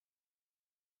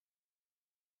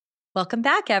Welcome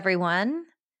back, everyone.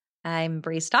 I'm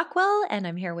Bree Stockwell, and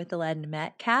I'm here with Ellen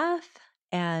Metcalf.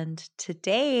 And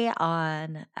today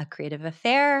on A Creative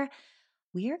Affair,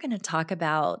 we are going to talk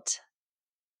about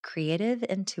creative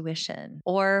intuition.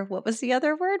 Or what was the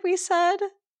other word we said?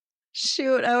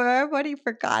 Shoot, oh, everybody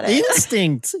forgot it.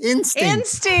 Instinct.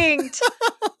 Instinct.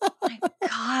 My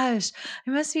gosh, I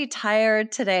must be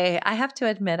tired today. I have to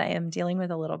admit, I am dealing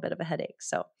with a little bit of a headache.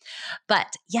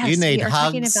 But yes, You need we are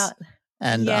talking hugs about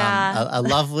and a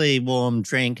lovely warm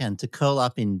drink and to curl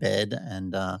up in bed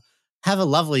and have a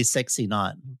lovely sexy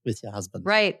night with your husband.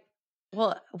 Right.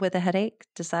 Well, with a headache,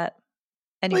 does that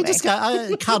anyway? We just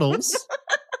go cuddles.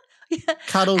 Yeah.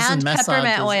 Cuddles and massages.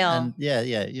 Peppermint oil.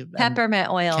 And Peppermint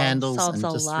oil candles solves and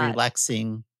a just lot.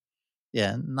 relaxing.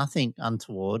 Yeah, nothing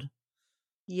untoward.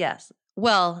 Yes.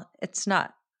 Well, it's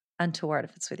not untoward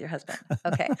if it's with your husband.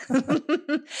 Okay.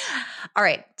 All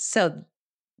right. So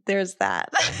there's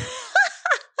that.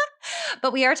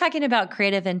 But we are talking about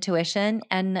creative intuition.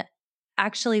 And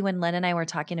actually, when Len and I were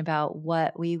talking about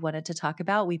what we wanted to talk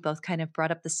about, we both kind of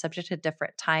brought up the subject at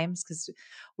different times because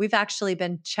we've actually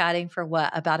been chatting for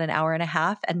about an hour and a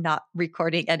half and not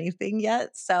recording anything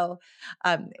yet. So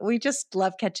we just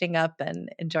love catching up and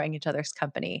enjoying each other's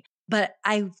company. But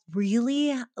I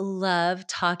really love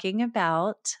talking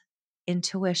about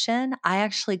intuition. I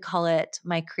actually call it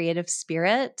my creative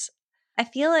spirit. I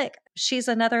feel like she's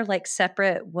another like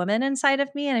separate woman inside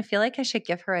of me, and I feel like I should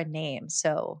give her a name.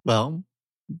 So, Well,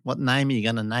 what name are you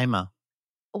going to name her?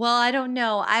 well, I don't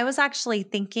know. I was actually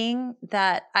thinking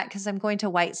that because I'm going to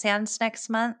White Sands next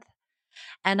month,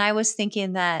 and I was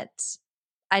thinking that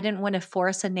I didn't want to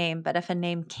force a name, but if a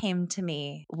name came to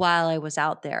me while I was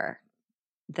out there,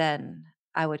 then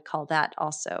I would call that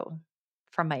also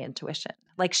from my intuition.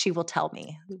 Like she will tell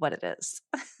me what it is.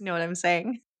 You know what I'm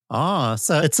saying? Oh,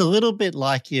 so it's a little bit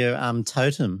like your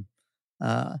totem.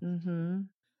 Mm-hmm.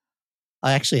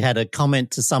 I actually had a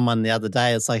comment to someone the other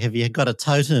day. It's like, have you got a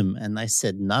totem? And they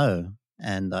said no.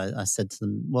 And I said to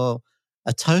them, well,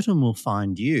 a totem will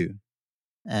find you.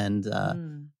 And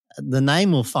the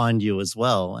name will find you as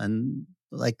well. And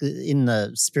like in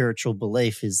the spiritual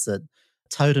belief is that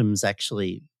totems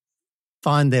actually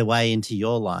find their way into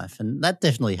your life. And that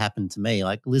definitely happened to me.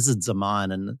 Like lizards are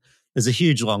mine. And there's a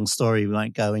huge long story we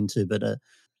won't go into, but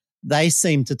they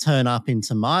seem to turn up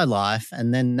into my life.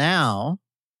 And then now,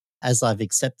 as I've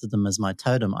accepted them as my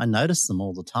totem, I notice them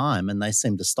all the time and they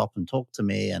seem to stop and talk to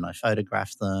me and I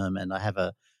photograph them and I have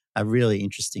a really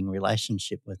interesting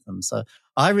relationship with them. So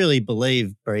I really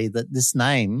believe, Bree, that this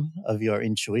name of your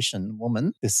intuition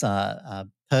woman, this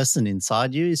person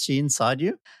inside you, is she inside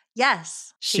you?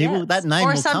 Yes, She will. That name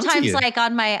or will come to sometimes you. like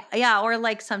or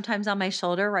like sometimes on my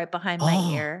shoulder, right behind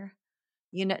my ear.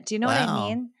 You know, do you know what I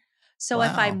mean? So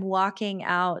if I'm walking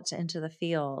out into the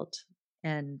field,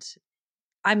 and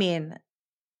I mean,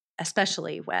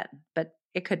 especially when, but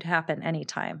it could happen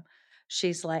anytime.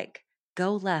 She's like,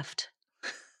 "Go left."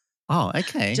 Oh,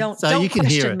 okay. Don't you can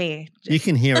question me. You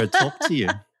can hear her talk to you.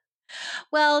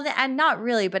 Well, and not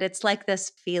really, but it's like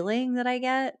this feeling that I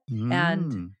get,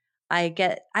 and I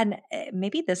get, and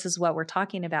maybe this is what we're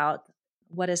talking about.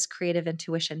 What does creative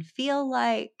intuition feel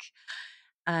like?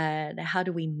 And how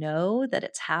do we know that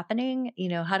it's happening? You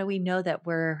know, how do we know that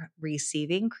we're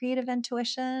receiving creative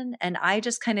intuition? And I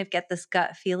just kind of get this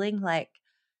gut feeling like,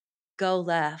 go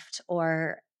left,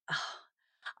 or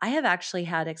I have actually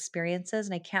had experiences,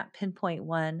 and I can't pinpoint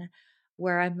one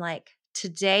where I'm like,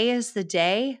 today is the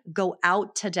day, go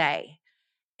out today.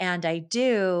 And I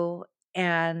do.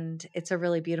 And it's a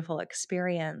really beautiful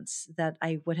experience that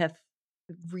I would have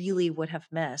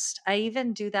missed. I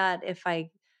even do that if I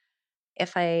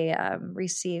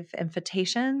receive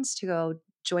invitations to go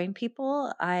join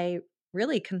people. I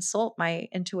really consult my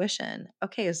intuition.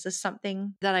 Okay, is this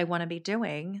something that I want to be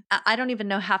doing? I don't even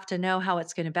have to know how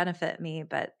it's going to benefit me,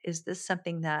 but is this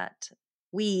something that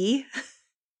we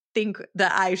think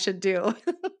that I should do?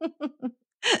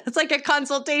 It's like a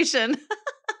consultation.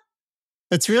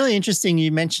 It's really interesting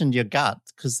you mentioned your gut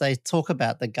because they talk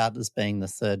about the gut as being the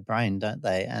third brain, don't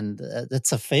they? And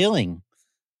it's a feeling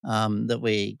that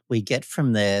we get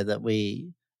from there that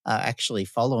we are actually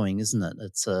following, isn't it?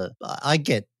 I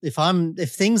get if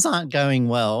things aren't going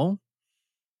well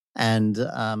and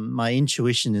my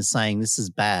intuition is saying this is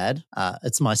bad,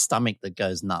 it's my stomach that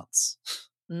goes nuts.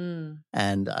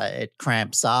 And it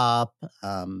cramps up.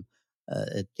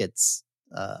 It gets,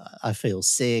 I feel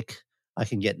sick. I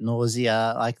can get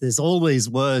nausea. Like there's all these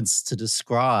words to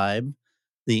describe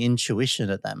the intuition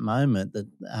at that moment that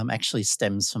actually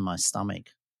stems from my stomach.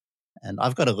 And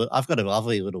I've got a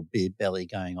lovely little beard belly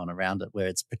going on around it where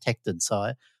it's protected.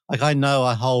 So I know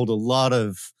I hold a lot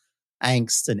of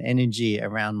angst and energy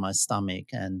around my stomach.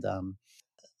 And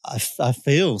I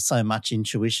feel so much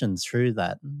intuition through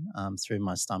that, through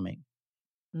my stomach.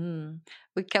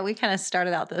 We kind of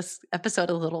started out this episode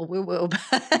a little woo woo,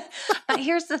 but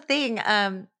here's the thing.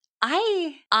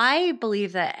 I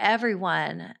believe that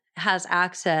everyone has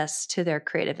access to their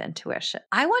creative intuition.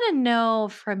 I want to know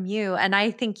from you, and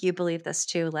I think you believe this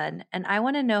too, Lynn, and I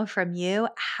want to know from you,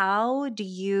 how do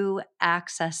you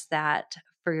access that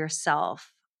for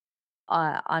yourself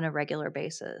on a regular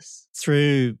basis?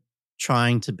 Through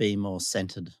trying to be more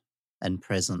centered and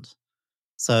present.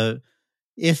 So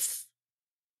if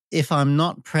I'm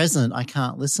not present, I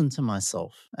can't listen to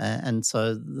myself. And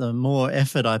so the more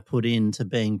effort I put into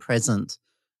being present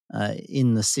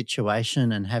in the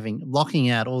situation and blocking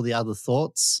out all the other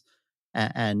thoughts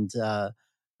and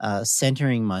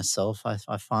centering myself,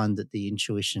 I find that the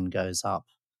intuition goes up.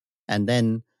 And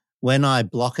then when I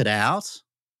block it out,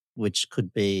 which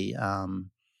could be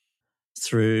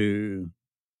through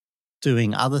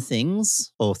doing other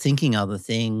things or thinking other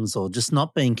things or just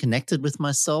not being connected with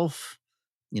myself,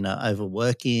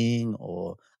 overworking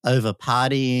or over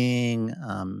partying,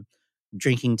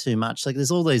 drinking too much. Like,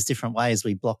 there's all these different ways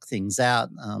we block things out,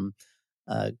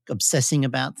 obsessing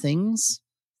about things,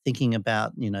 thinking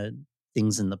about,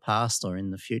 things in the past or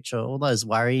in the future, all those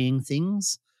worrying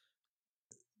things.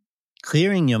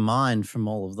 Clearing your mind from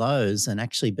all of those and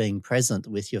actually being present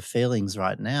with your feelings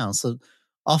right now. So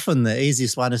often the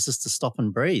easiest one is just to stop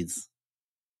and breathe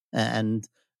and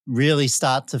really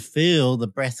start to feel the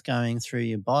breath going through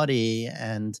your body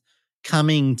and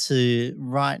coming to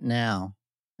right now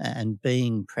and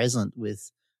being present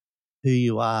with who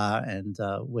you are and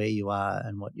where you are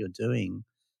and what you're doing.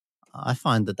 I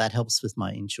find that helps with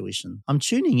my intuition. I'm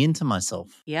tuning into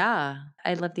myself. Yeah,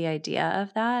 I love the idea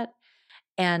of that.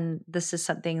 And this is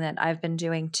something that I've been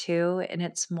doing too. And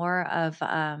it's more of,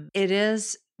 it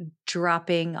is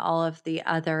dropping all of the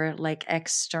other like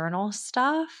external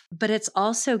stuff, but it's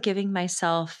also giving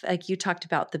myself, like you talked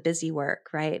about the busy work,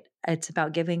 right? It's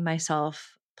about giving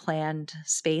myself planned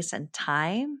space and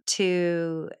time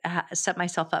to set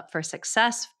myself up for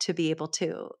success, to be able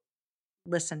to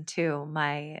listen to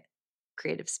my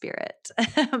creative spirit,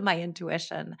 my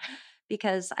intuition.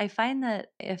 Because I find that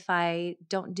if I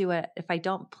don't do it, if I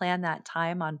don't plan that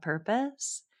time on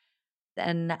purpose,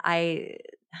 then I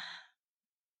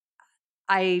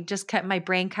just my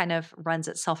brain kind of runs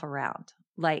itself around.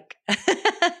 Like,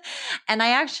 and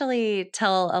I actually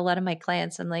tell a lot of my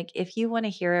clients, I'm like, if you want to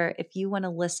hear, if you want to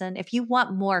listen, if you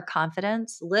want more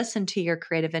confidence, listen to your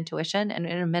creative intuition. And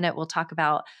in a minute, we'll talk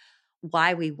about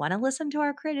why we want to listen to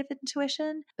our creative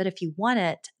intuition. But if you want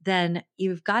it, then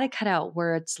you've got to cut out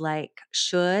words like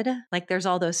should, like there's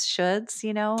all those shoulds,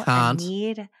 Can't.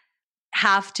 need,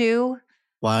 have to,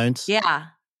 Won't. yeah.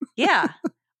 Yeah.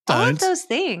 All of those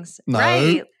things. No.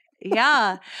 Right.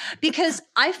 Yeah. Because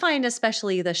I find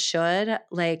especially the should,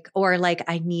 or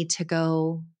I need to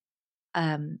go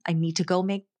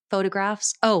make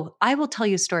photographs. Oh, I will tell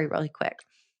you a story really quick.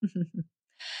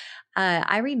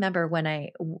 I remember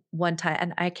one time,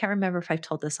 and I can't remember if I've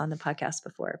told this on the podcast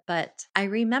before, but I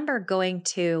remember going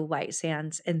to White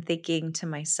Sands and thinking to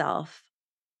myself,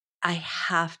 I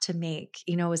have to make,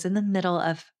 I was in the middle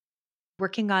of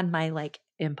working on my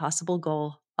impossible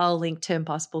goal. I'll link to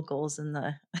impossible goals in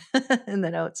the in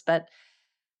the notes, but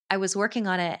I was working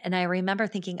on it and I remember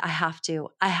thinking I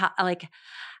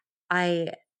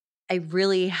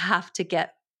really have to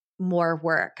get more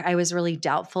work. I was really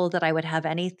doubtful that I would have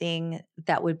anything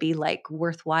that would be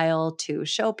worthwhile to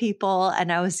show people.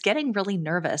 And I was getting really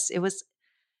nervous. It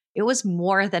was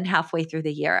more than halfway through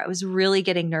the year. I was really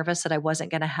getting nervous that I wasn't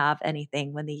going to have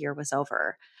anything when the year was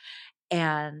over.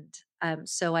 And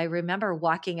so I remember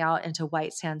walking out into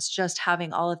White Sands, just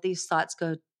having all of these thoughts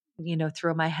go,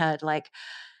 through my head,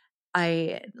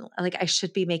 I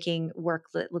should be making work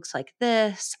that looks like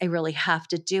this. I really have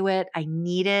to do it. I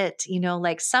need it.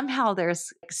 Somehow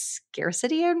there's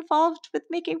scarcity involved with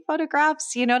making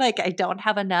photographs, I don't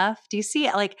have enough. Do you see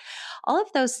it? All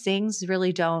of those things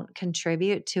really don't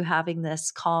contribute to having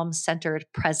this calm, centered,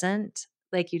 present,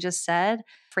 like you just said,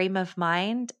 frame of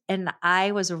mind. And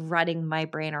I was running my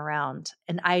brain around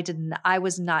and I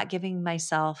was not giving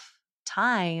myself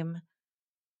time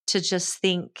to just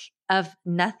think of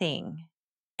nothing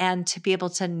and to be able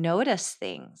to notice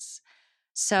things.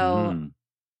 So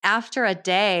after a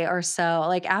day or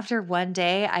so, after one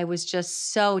day, I was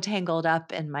just so tangled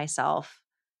up in myself.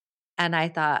 And I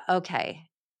thought, okay,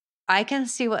 I can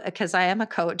see because I am a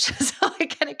coach. So I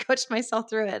kind of coached myself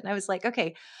through it. And I was like,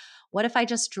 okay, what if I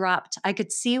just dropped? I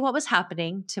could see what was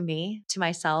happening to me, to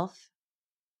myself.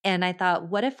 And I thought,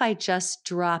 what if I just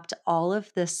dropped all of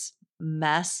this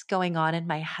mess going on in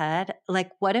my head.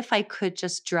 Like, what if I could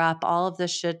just drop all of the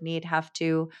should, need, have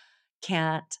to,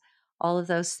 can't, all of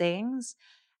those things,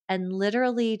 and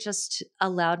literally just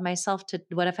allowed myself to,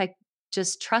 what if I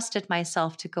just trusted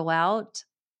myself to go out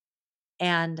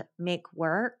and make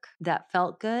work that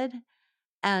felt good,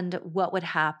 and what would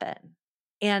happen?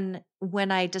 And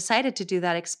when I decided to do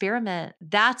that experiment,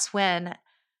 that's when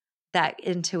that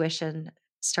intuition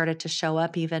started to show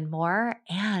up even more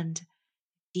and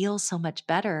feel so much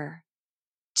better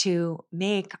to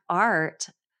make art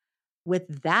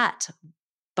with that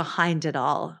behind it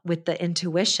all, with the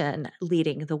intuition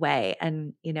leading the way,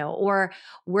 and, or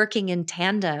working in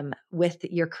tandem with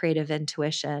your creative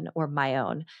intuition or my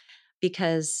own,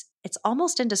 because it's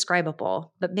almost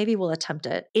indescribable, but maybe we'll attempt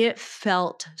it. It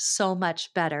felt so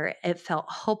much better. It felt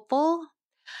hopeful.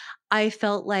 I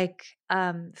felt like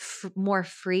more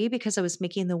free because I was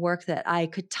making the work that I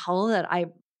could tell that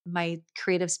my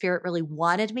creative spirit really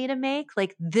wanted me to make.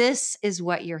 Like, this is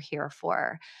what you're here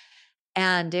for.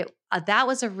 And that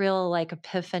was a real like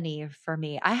epiphany for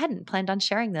me. I hadn't planned on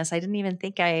sharing this. I didn't even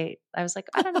think I was like,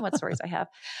 I don't know what stories I have.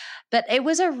 But it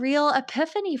was a real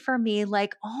epiphany for me.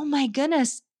 Like, oh my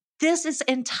goodness, this is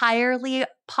entirely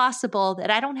possible, that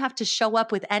I don't have to show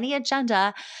up with any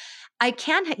agenda.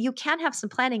 You can have some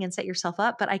planning and set yourself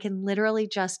up, but I can literally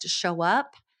just show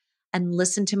up and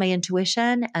listen to my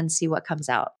intuition and see what comes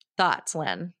out. Thoughts,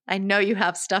 Lynn? I know you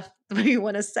have stuff you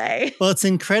want to say. Well, it's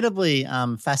incredibly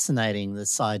fascinating,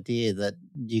 this idea that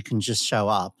you can just show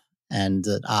up and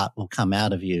that art will come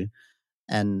out of you.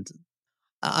 And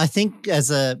I think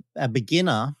as a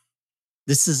beginner,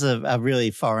 this is a really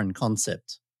foreign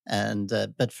concept. And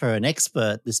but for an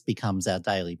expert, this becomes our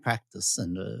daily practice,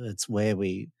 and it's where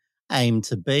we aim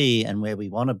to be and where we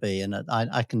want to be. And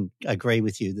I can agree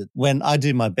with you that when I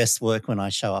do my best work, when I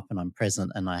show up and I'm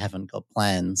present and I haven't got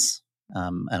plans,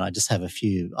 and I just have a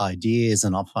few ideas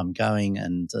and off I'm going,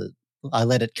 and I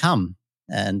let it come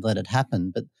and let it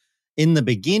happen. But in the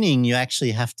beginning, you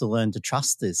actually have to learn to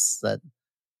trust this, that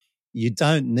you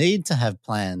don't need to have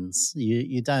plans.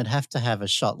 You don't have to have a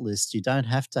shot list. You don't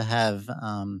have to have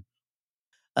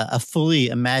a fully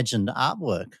imagined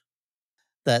artwork.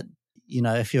 That,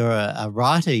 if you're a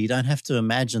writer, you don't have to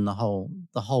imagine the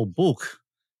whole book.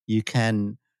 You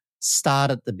can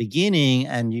start at the beginning,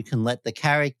 and you can let the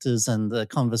characters and the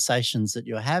conversations that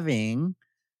you're having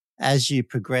as you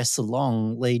progress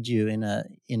along lead you in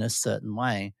a certain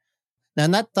way. Now,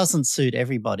 and that doesn't suit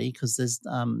everybody, because there's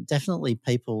definitely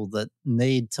people that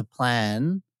need to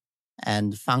plan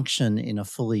and function in a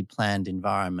fully planned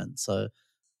environment. So,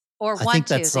 or I think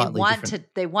that's slightly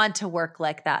different. They want to work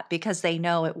like that because they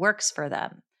know it works for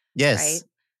them. Yes. Right?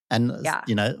 And,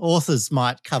 Yeah. Authors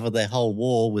might cover their whole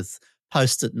wall with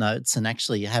Post-it notes and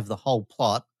actually have the whole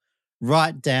plot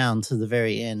right down to the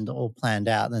very end all planned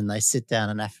out. And then they sit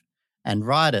down and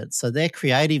write it. So their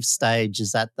creative stage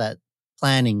is at that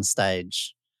planning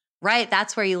stage. Right.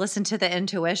 That's where you listen to the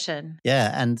intuition.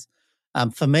 Yeah.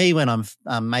 And for me, when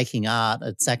I'm making art,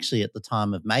 it's actually at the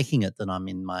time of making it that I'm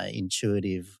in my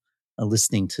intuitive,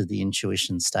 listening to the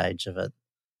intuition stage of it.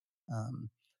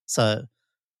 So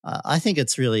I think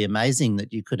it's really amazing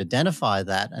that you could identify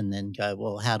that and then go,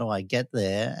 well, how do I get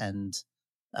there? And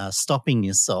stopping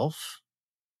yourself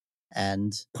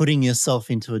and putting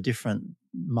yourself into a different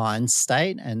mind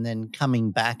state, and then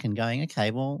coming back and going,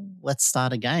 okay, well, let's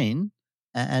start again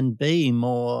and be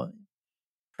more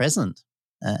present,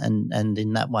 and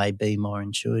in that way be more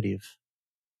intuitive.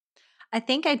 I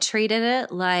think I treated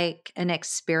it like an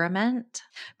experiment,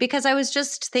 because I was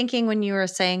just thinking when you were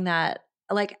saying that,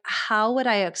 like, how would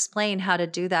I explain how to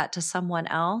do that to someone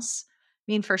else?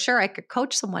 I mean, for sure, I could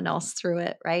coach someone else through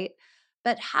it, right?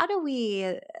 But how do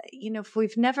we, if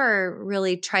we've never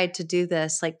really tried to do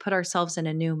this, like put ourselves in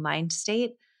a new mind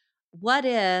state, what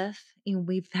if,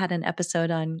 we've had an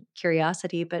episode on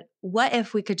curiosity, but what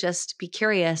if we could just be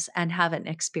curious and have an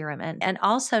experiment, and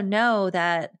also know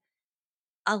that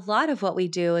a lot of what we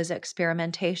do is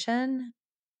experimentation,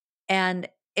 and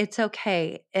it's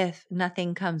okay if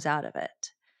nothing comes out of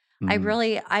it.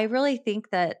 Mm. I really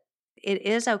think that it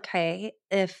is okay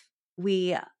if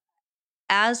we,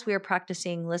 as we're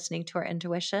practicing listening to our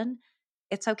intuition,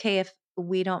 it's okay if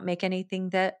we don't make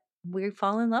anything that we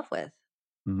fall in love with.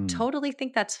 Mm. Totally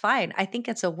think that's fine. I think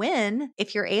it's a win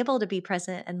if you're able to be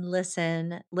present and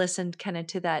listen kind of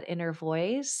to that inner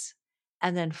voice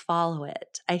and then follow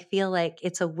it. I feel like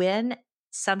it's a win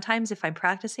sometimes if I'm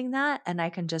practicing that and I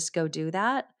can just go do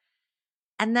that.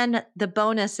 And then the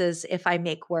bonus is if I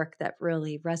make work that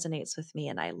really resonates with me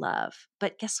and I love.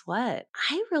 But guess what?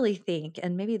 I really think,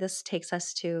 and maybe this takes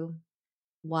us to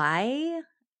why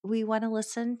we want to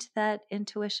listen to that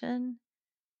intuition.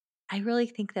 I really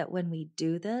think that when we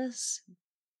do this,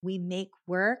 we make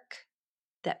work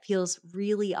that feels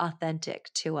really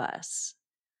authentic to us.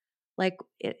 Like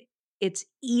it's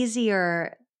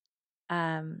easier.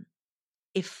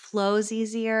 It flows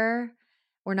easier.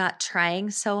 We're not trying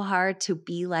so hard to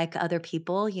be like other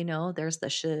people. There's the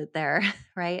shit there,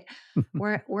 right?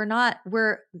 We're not.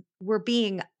 We're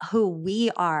being who we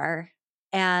are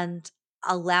and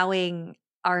allowing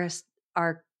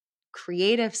our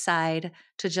creative side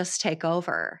to just take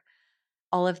over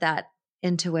all of that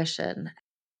intuition.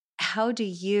 How do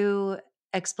you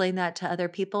explain that to other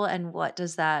people, and what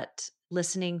does that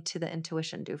listening to the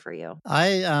intuition do for you?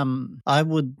 I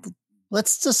would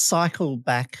let's just cycle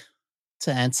back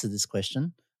to answer this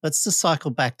question. Let's just cycle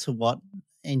back to what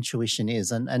intuition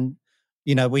is, and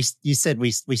you said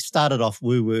we started off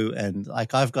woo woo, and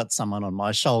like I've got someone on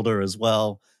my shoulder as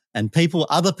well, and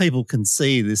other people can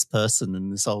see this person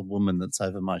and this old woman that's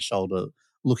over my shoulder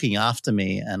looking after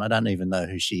me, and I don't even know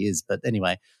who she is. But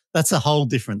anyway, that's a whole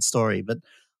different story. But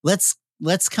let's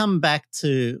come back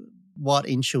to what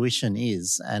intuition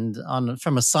is, and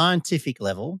from a scientific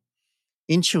level,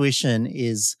 intuition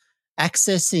is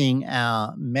accessing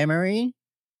our memory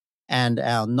and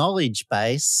our knowledge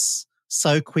base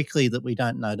so quickly that we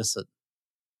don't notice it.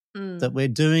 That we're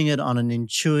doing it on an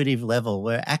intuitive level.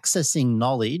 We're accessing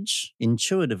knowledge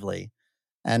intuitively.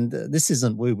 And this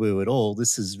isn't woo-woo at all.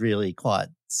 This is really quite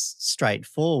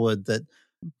straightforward, that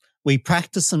we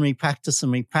practice and we practice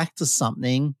and we practice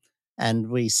something, and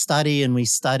we study and we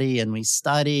study and we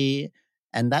study,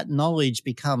 and that knowledge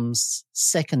becomes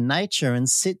second nature and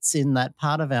sits in that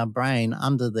part of our brain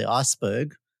under the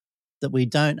iceberg that we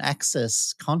don't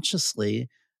access consciously.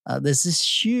 There's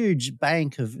this huge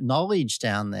bank of knowledge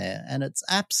down there, and it's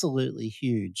absolutely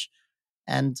huge.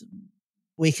 And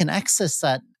we can access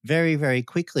that very, very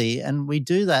quickly, and we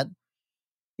do that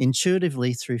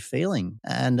intuitively through feeling.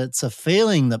 And it's a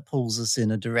feeling that pulls us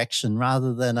in a direction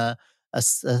rather than a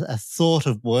thought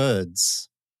of words.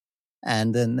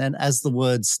 And then as the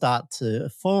words start to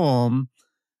form,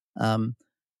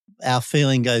 our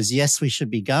feeling goes, yes, we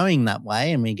should be going that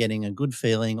way, and we're getting a good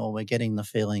feeling, or we're getting the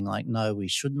feeling like, no, we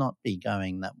should not be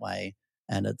going that way.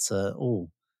 And it's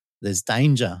there's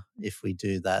danger if we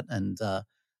do that. And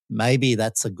maybe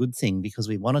that's a good thing, because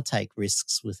we want to take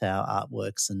risks with our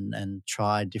artworks and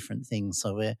try different things.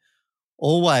 So we're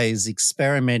always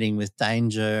experimenting with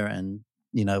danger and,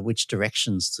 which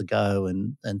directions to go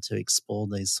and to explore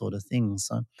these sort of things.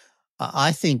 So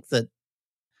I think that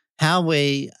how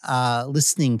we are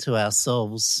listening to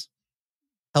ourselves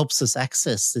helps us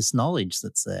access this knowledge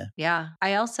that's there. Yeah.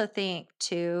 I also think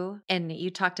too, and you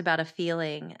talked about a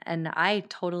feeling, and I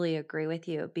totally agree with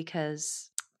you, because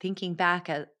thinking back,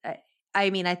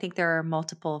 I think there are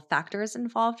multiple factors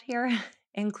involved here,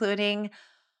 including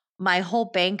my whole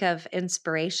bank of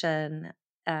inspiration.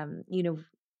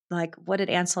 Like, what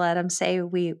did Ansel Adams say?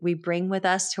 We bring with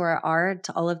us to our art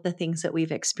all of the things that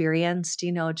we've experienced,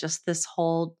 just this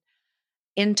whole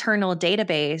internal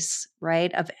database,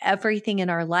 right, of everything in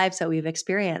our lives that we've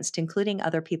experienced, including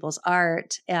other people's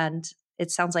art. And it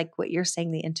sounds like what you're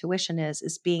saying the intuition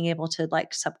is being able to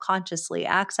like subconsciously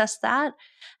access that,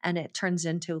 and it turns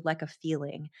into like a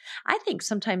feeling. I think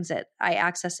sometimes I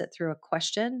access it through a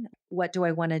question. What do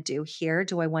I want to do here?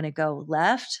 Do I want to go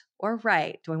left or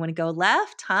right? Do I want to go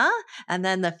left? And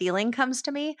then the feeling comes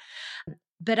to me.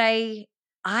 But I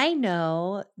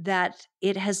know that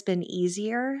it has been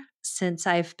easier since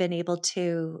I've been able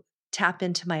to tap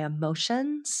into my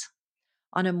emotions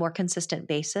on a more consistent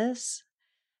basis,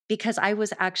 because I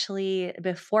was actually,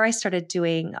 before I started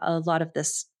doing a lot of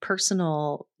this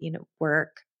personal,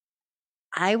 work,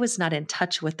 I was not in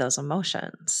touch with those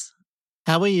emotions.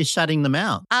 How were you shutting them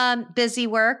out? Busy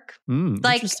work.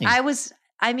 Like Interesting.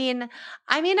 I mean,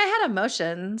 I had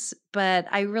emotions, but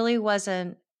I really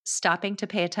wasn't stopping to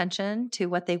pay attention to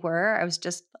what they were. I was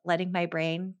just letting my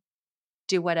brain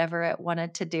do whatever it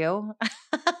wanted to do.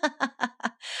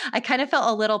 I kind of felt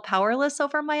a little powerless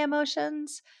over my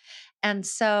emotions. And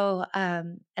so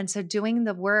doing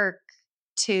the work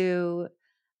to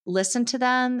listen to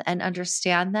them and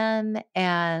understand them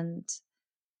and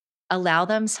allow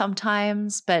them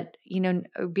sometimes, but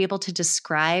be able to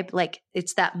describe, like,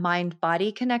 it's that mind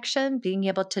body connection, being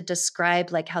able to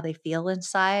describe like how they feel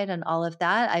inside and all of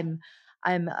that.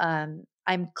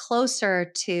 I'm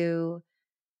closer to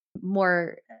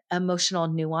more emotional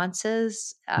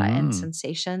nuances and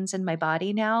sensations in my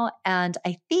body now. And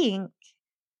I think,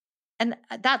 and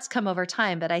that's come over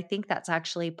time, but I think that's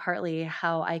actually partly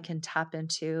how I can tap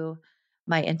into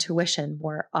my intuition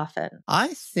more often. I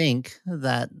think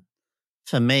that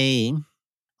for me,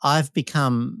 I've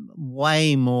become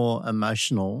way more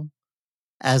emotional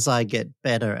as I get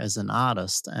better as an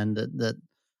artist, and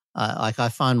like I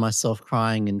find myself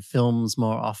crying in films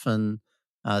more often.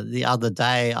 The other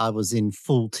day, I was in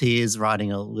full tears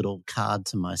writing a little card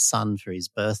to my son for his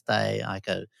birthday.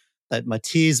 That my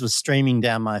tears were streaming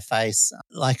down my face.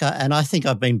 And I think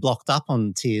I've been blocked up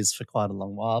on tears for quite a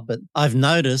long while. But I've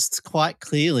noticed quite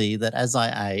clearly that as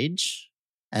I age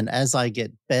and as I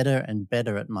get better and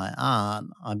better at my art,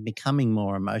 I'm becoming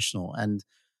more emotional. And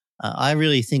I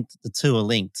really think that the two are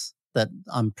linked. That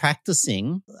I'm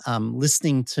practicing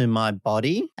listening to my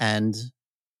body and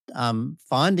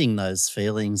finding those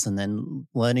feelings and then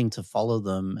learning to follow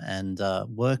them and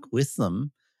work with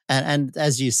them. And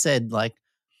as you said, like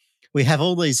we have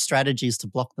all these strategies to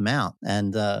block them out,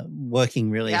 and working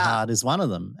really hard is one of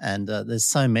them. And there's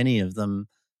so many of them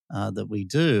that we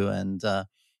do. And,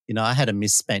 I had a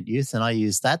misspent youth, and I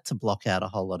used that to block out a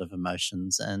whole lot of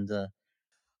emotions. And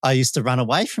I used to run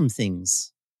away from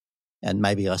things, and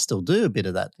maybe I still do a bit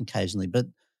of that occasionally, but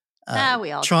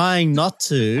we all trying not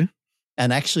to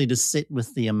and actually to sit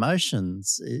with the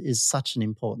emotions is such an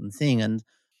important thing. And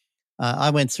I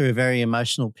went through a very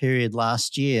emotional period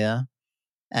last year,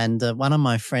 and one of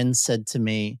my friends said to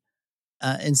me,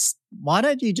 why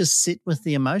don't you just sit with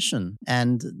the emotion?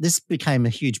 And this became a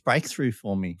huge breakthrough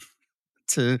for me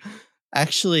to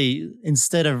actually,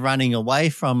 instead of running away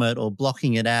from it or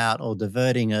blocking it out or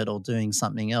diverting it or doing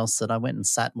something else, that I went and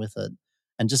sat with it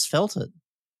and just felt it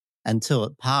until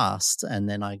it passed, and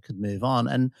then I could move on.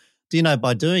 And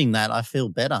by doing that, I feel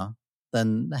better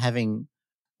than having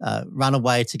run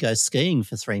away to go skiing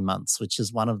for 3 months, which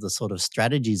is one of the sort of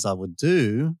strategies I would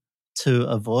do to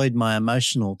avoid my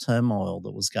emotional turmoil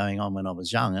that was going on when I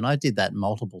was young. And I did that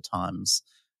multiple times,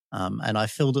 and I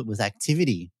filled it with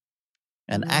activity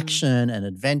and action and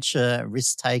adventure,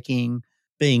 risk-taking,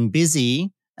 being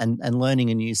busy and learning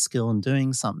a new skill and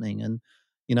doing something. And,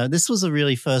 this was a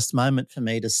really first moment for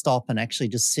me to stop and actually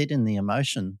just sit in the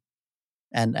emotion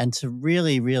and to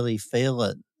really, really feel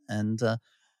it. And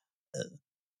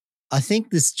I think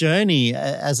this journey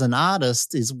as an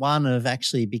artist is one of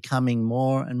actually becoming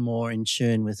more and more in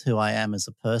tune with who I am as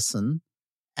a person,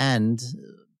 and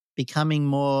becoming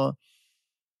more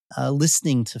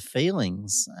listening to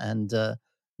feelings. And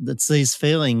it's these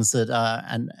feelings that are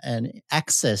an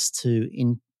access to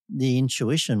the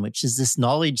intuition, which is this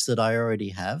knowledge that I already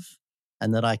have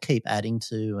and that I keep adding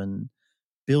to and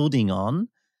building on.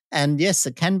 And yes,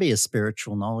 it can be a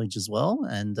spiritual knowledge as well.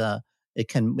 And we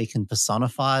can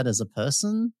personify it as a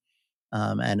person.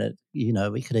 And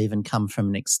we could even come from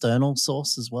an external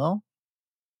source as well.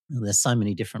 And there's so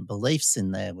many different beliefs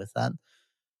in there with that.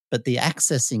 But the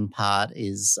accessing part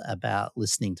is about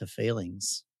listening to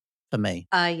feelings for me.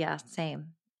 Yeah,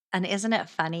 same. And isn't it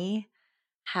funny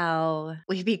how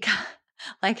we become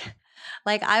like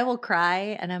I will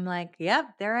cry and I'm like, yep,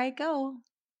 there I go.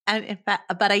 And in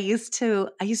fact, but I used to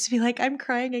be like, I'm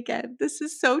crying again. This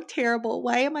is so terrible.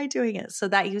 Why am I doing it? So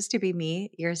that used to be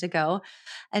me years ago.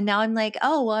 And now I'm like,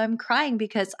 oh, well, I'm crying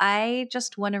because I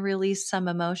just want to release some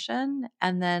emotion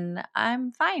and then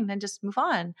I'm fine and just move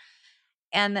on.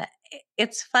 And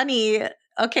it's funny.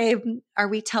 Okay, are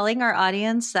we telling our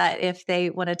audience that if they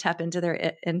want to tap into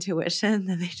their intuition,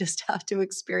 then they just have to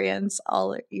experience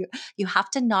all you? You have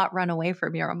to not run away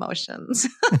from your emotions.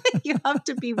 You have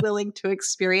to be willing to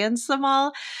experience them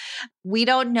all. We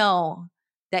don't know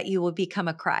that you will become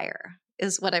a crier,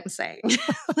 is what I'm saying.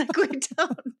 Like we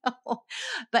don't know,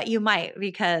 but you might,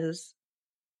 because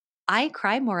I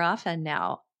cry more often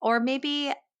now, or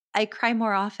maybe I cry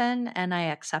more often and I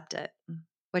accept it,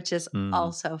 which is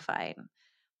also fine.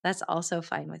 That's also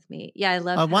fine with me. Yeah, I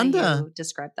love how you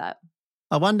describe that.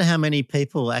 I wonder how many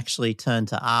people actually turn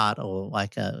to art, or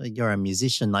like you're a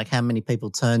musician, like how many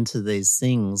people turn to these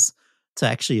things to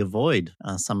actually avoid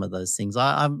some of those things.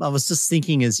 I was just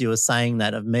thinking as you were saying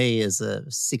that of me as a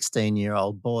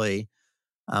 16-year-old boy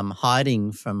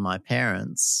hiding from my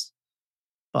parents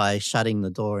by shutting the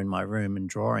door in my room and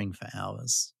drawing for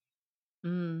hours.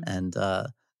 And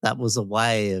that was a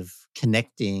way of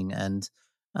connecting, and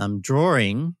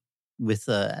drawing with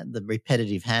the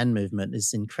repetitive hand movement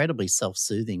is incredibly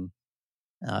self-soothing.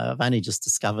 I've only just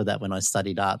discovered that when I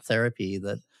studied art therapy,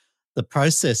 that the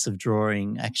process of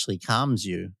drawing actually calms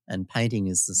you, and painting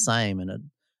is the same. And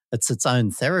it's its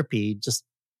own therapy just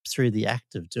through the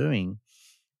act of doing.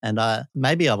 And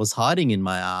maybe I was hiding in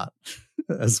my art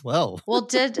as well. Well,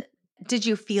 did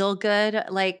you feel good?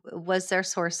 Like, was there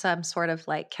some sort of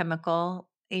like chemical,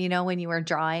 when you were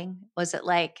drawing? Was it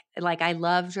like I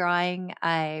love drawing,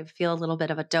 I feel a little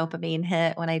bit of a dopamine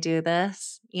hit when I do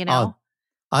this,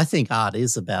 I think art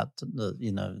is about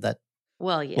that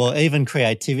Well, yeah. Well, even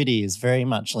creativity is very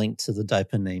much linked to the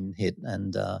dopamine hit,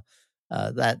 and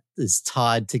that is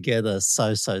tied together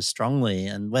so strongly.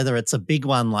 And whether it's a big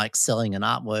one like selling an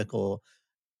artwork or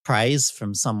praise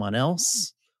from someone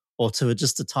else, or to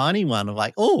just a tiny one of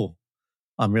like, oh,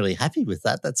 I'm really happy with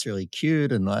that. That's really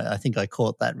cute. And I think I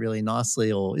caught that really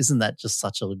nicely. Or isn't that just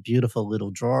such a beautiful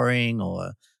little drawing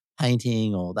or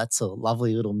painting? Or that's a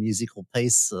lovely little musical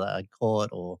piece that I caught.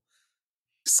 Or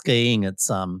skiing, it's,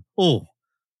 oh,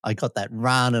 I got that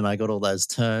run and I got all those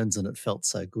turns and it felt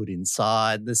so good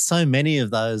inside. There's so many of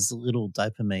those little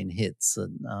dopamine hits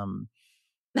and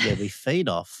we feed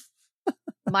off.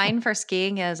 Mine for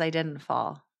skiing is I didn't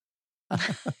fall.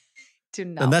 Do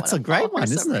not. And that's a great one,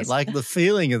 isn't it? Like the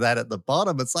feeling of that at the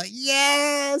bottom. It's like,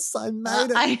 yes, I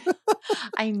made it.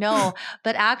 I know,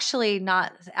 but actually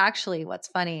what's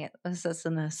funny, this is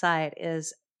an aside,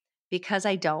 is because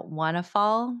I don't want to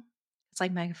fall, it's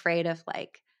like I'm afraid of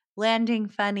like landing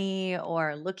funny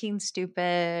or looking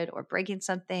stupid or breaking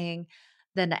something,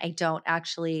 then I don't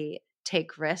actually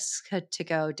take risks to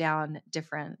go down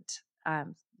different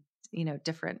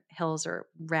different hills or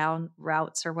round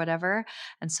routes or whatever.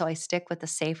 And so I stick with the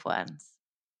safe ones.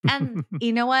 And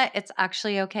you know what? It's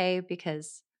actually okay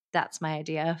because that's my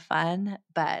idea of fun.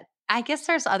 But I guess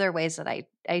there's other ways that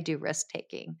I do risk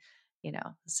taking,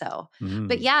 so.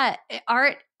 But yeah,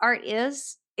 art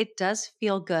it does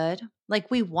feel good. Like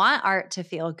we want art to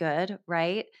feel good,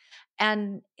 right?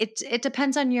 And it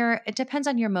depends on your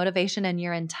motivation and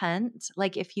your intent.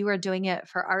 Like if you are doing it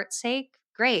for art's sake,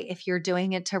 great. If you're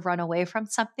doing it to run away from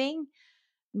something,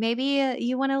 maybe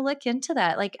you want to look into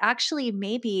that. Like actually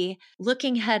maybe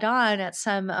looking head on at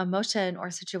some emotion or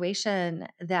situation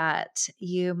that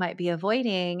you might be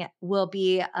avoiding will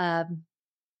be a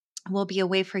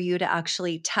way for you to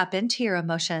actually tap into your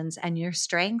emotions and your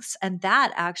strengths. And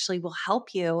that actually will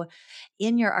help you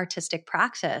in your artistic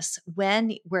practice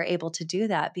when we're able to do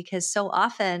that. Because so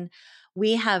often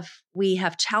we have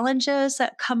challenges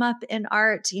that come up in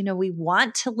art. We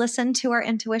want to listen to our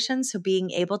intuition. So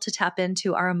being able to tap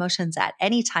into our emotions at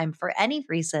any time for any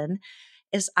reason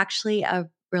is actually a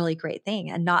really great thing,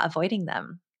 and not avoiding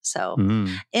them. So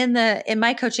in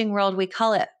my coaching world, we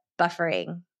call it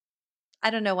buffering.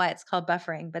 I don't know why it's called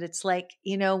buffering, but it's like,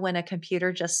 when a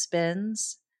computer just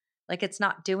spins, like it's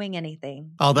not doing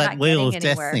anything. Oh, that wheel of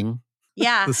death thing.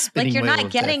 Yeah. Like you're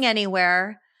not getting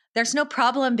anywhere. There's no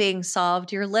problem being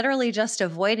solved. You're literally just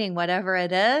avoiding whatever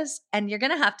it is. And you're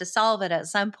going to have to solve it at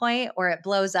some point or it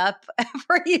blows up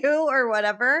for you or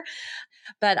whatever.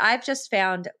 But I've just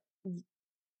found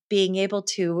being able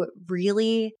to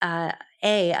really,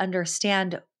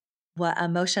 understand what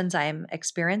emotions I'm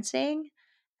experiencing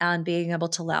and being able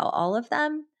to allow all of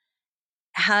them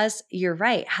has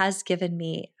given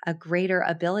me a greater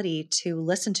ability to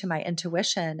listen to my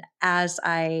intuition as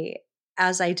I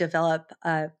develop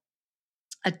a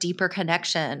deeper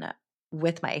connection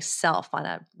with myself on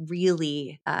a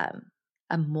really a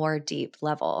more deep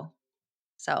level.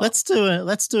 So let's do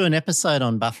an episode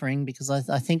on buffering, because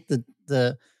I think that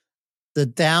the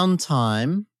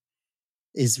downtime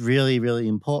is really, really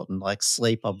important, like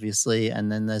sleep, obviously. And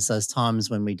then there's those times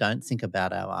when we don't think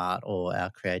about our art or our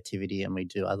creativity and we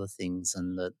do other things,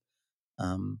 and that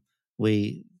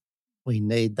we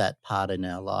need that part in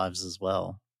our lives as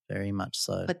well, very much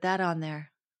so. Put that on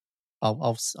there.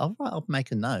 I'll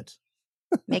make a note.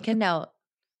 Make a note.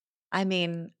 I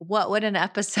mean, what would an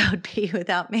episode be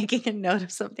without making a note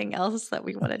of something else that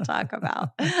we want to talk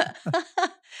about?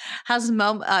 Has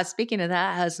speaking of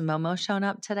that, has Momo shown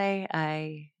up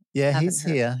today? He's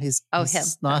here. He's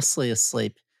nicely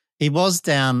asleep. He was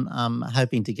down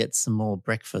hoping to get some more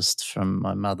breakfast from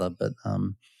my mother, but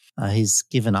he's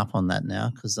given up on that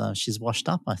now because she's washed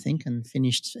up, I think, and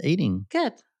finished eating.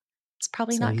 Good. It's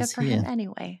probably not good for him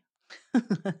anyway.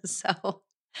 So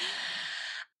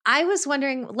I was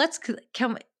wondering,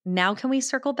 can we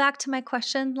circle back to my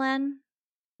question, Len?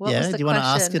 What was the question? Do you want to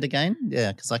ask it again?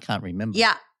 Yeah, because I can't remember.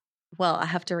 Yeah. Well, I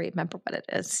have to remember what it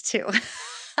is too.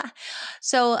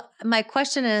 So my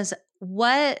question is,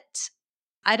 I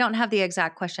don't have the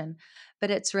exact question,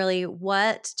 but it's really,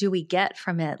 what do we get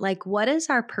from it? Like, what is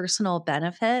our personal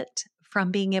benefit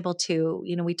from being able to,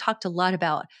 we talked a lot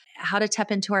about how to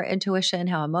tap into our intuition,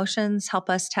 how emotions help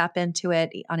us tap into it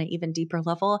on an even deeper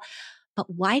level. But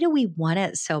why do we want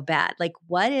it so bad? Like,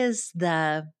 what is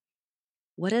this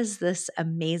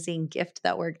amazing gift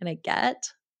that we're going to get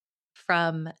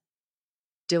from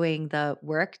doing the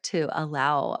work to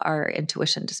allow our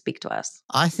intuition to speak to us?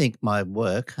 I think my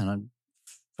work, and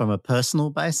from a personal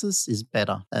basis, is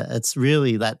better. It's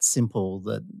really that simple,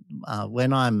 that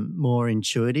when I'm more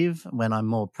intuitive, when I'm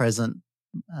more present,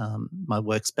 my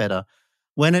work's better.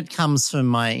 when it comes from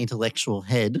my intellectual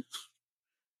head,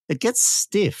 it gets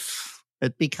stiff.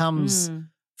 It becomes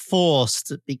forced.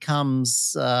 It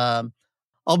becomes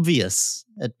obvious.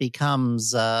 It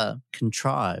becomes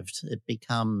contrived. It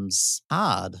becomes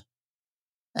hard.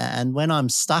 And when I'm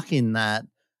stuck in that,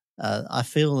 I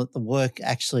feel that the work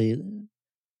actually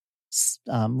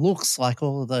looks like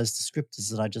all of those descriptors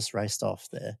that I just raced off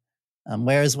there.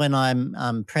 Whereas when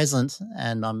I'm present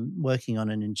and I'm working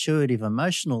on an intuitive,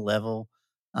 emotional level,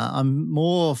 I'm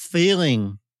more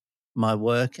feeling my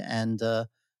work, and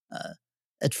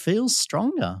it feels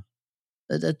stronger.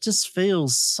 It just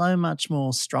feels so much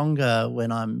more stronger when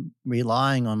I'm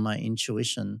relying on my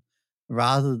intuition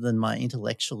rather than my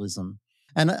intellectualism.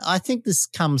 And I think this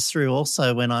comes through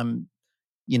also when I'm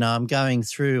going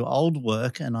through old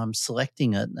work and I'm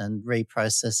selecting it and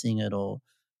reprocessing it, or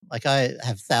like I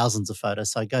have thousands of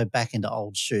photos. So I go back into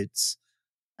old shoots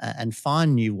and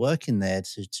find new work in there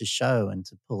to show and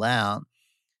to pull out.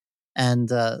 And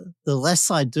the less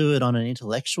I do it on an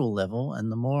intellectual level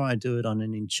and the more I do it on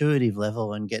an intuitive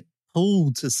level and get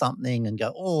pulled to something and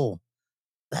go, oh,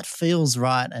 that feels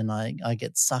right, and I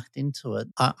get sucked into it,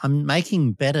 I'm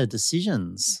making better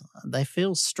decisions. They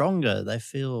feel stronger. They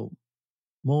feel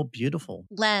more beautiful.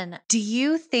 Len, do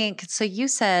you think, so you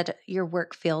said your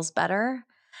work feels better,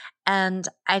 and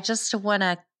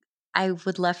I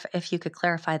would love if you could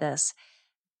clarify this.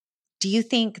 Do you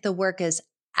think the work is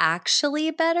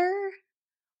actually better,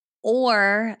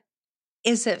 or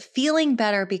is it feeling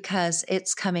better because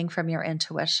it's coming from your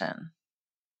intuition,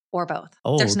 or both?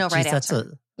 There's no right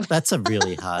answer. That's a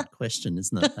really hard question,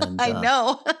 isn't it? And, I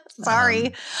know.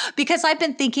 Sorry. Because I've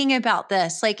been thinking about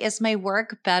this. Like, is my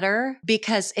work better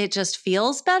because it just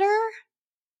feels better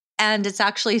and it's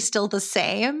actually still the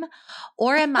same?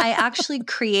 Or am I actually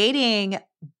creating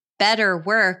better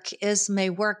work? Is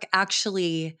my work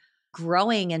actually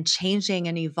growing and changing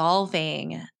and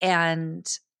evolving? And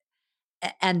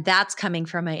that's coming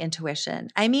from my intuition.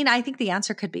 I mean, I think the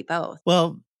answer could be both.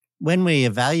 Well, when we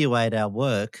evaluate our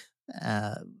work,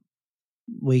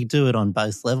 we do it on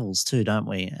both levels too, don't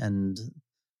we? And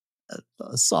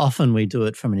so often we do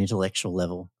it from an intellectual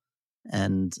level,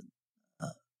 and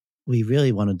we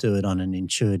really want to do it on an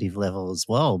intuitive level as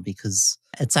well, because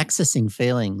it's accessing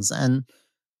feelings. And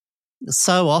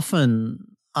so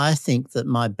often I think that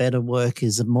my better work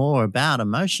is more about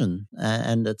emotion,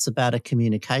 and it's about a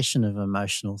communication of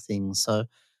emotional things. So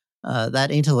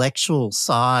that intellectual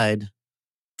side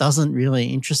doesn't really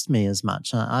interest me as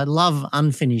much. I love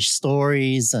unfinished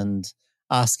stories and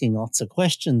asking lots of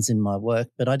questions in my work,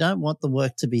 but I don't want the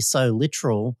work to be so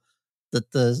literal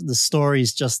that the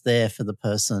story's just there for the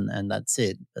person and that's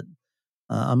it. But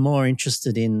I'm more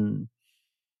interested in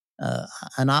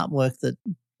an artwork that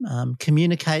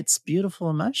communicates beautiful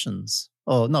emotions.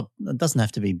 Or not, it doesn't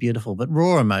have to be beautiful, but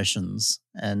raw emotions,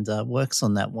 and works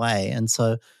on that way. And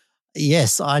so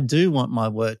yes, I do want my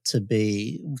work to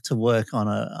work on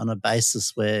a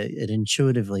basis where it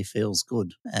intuitively feels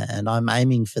good, and I'm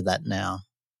aiming for that now,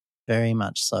 very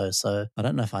much so. So I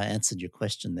don't know if I answered your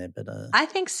question there, but I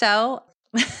think so.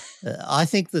 I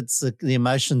think that's the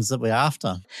emotions that we're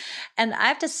after. And I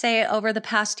have to say, over the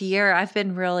past year, I've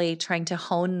been really trying to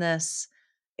hone this.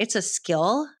 It's a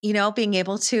skill, being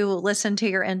able to listen to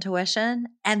your intuition,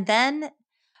 and then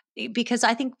because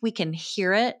I think we can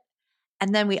hear it.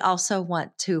 And then we also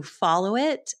want to follow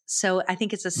it. So I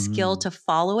think it's a skill to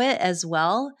follow it as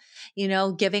well,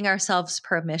 giving ourselves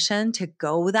permission to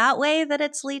go that way that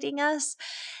it's leading us.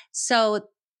 So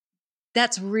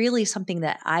that's really something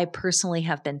that I personally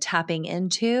have been tapping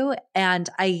into. And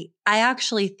I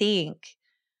actually think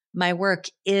my work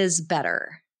is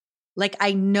better. Like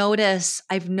I've noticed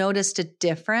a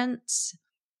difference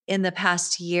in the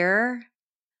past year.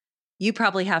 You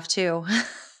probably have too.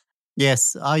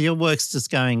 Yes. Your work's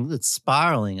it's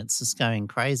spiraling. It's just going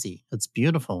crazy. It's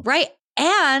beautiful. Right.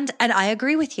 And I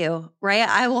agree with you, right?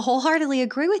 I will wholeheartedly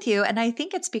agree with you. And I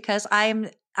think it's because I'm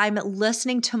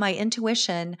listening to my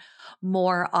intuition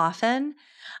more often.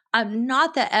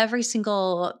 Not that every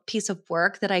single piece of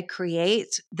work that I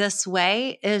create this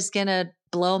way is going to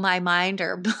blow my mind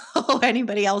or blow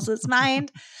anybody else's mind.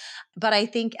 But I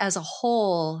think as a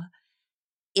whole,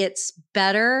 it's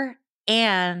better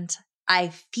and I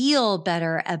feel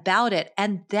better about it.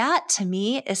 And that to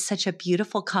me is such a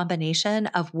beautiful combination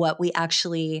of what we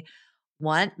actually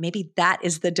want. Maybe that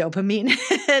is the dopamine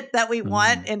hit that we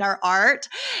want in our art,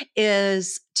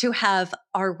 is to have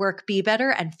our work be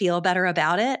better and feel better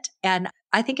about it. And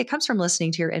I think it comes from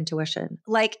listening to your intuition.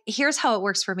 Like, here's how it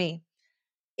works for me.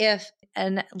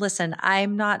 And listen,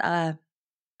 I'm not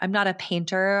a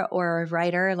painter or a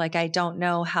writer. Like, I don't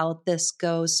know how this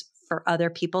goes for other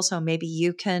people. So maybe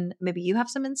you have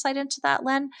some insight into that,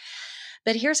 Len.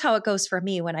 But here's how it goes for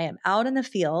me when I am out in the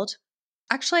field.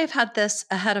 Actually, I've had this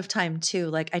ahead of time too.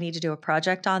 Like, I need to do a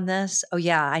project on this. Oh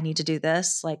yeah, I need to do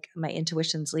this. Like, my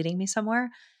intuition's leading me somewhere.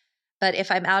 But if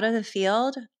I'm out of the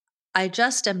field, I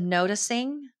just am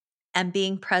noticing and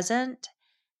being present.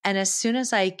 And as soon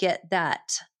as I get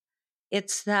that,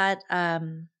 it's that,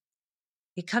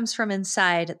 it comes from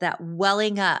inside, that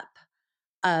welling up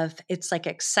of, it's like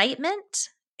excitement.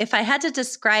 If I had to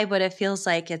describe what it feels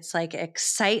like, it's like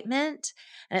excitement,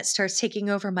 and it starts taking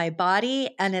over my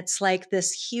body. And it's like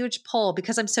this huge pull,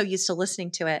 because I'm so used to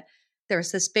listening to it.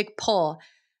 There's this big pull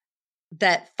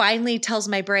that finally tells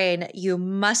my brain, you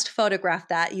must photograph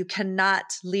that. You cannot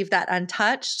leave that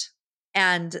untouched.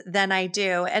 And then I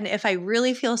do. And if I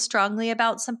really feel strongly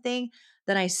about something,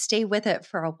 then I stay with it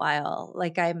for a while.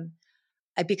 Like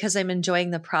because I'm enjoying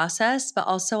the process, but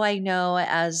also I know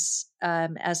as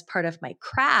part of my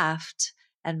craft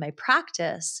and my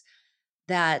practice,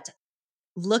 that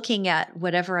looking at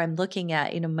whatever I'm looking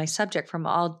at, my subject from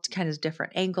all kinds of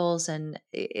different angles, and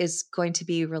is going to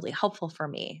be really helpful for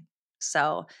me.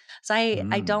 So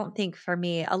I don't think, for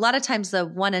me, a lot of times the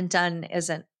one and done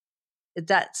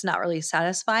that's not really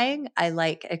satisfying. I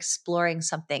like exploring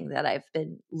something that I've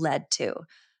been led to.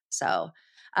 So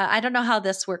I don't know how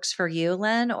this works for you,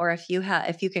 Len, or if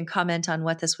you can comment on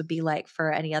what this would be like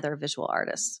for any other visual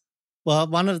artists. Well,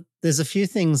 there's a few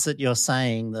things that you're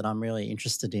saying that I'm really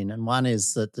interested in. And one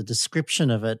is that the description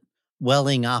of it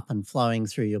welling up and flowing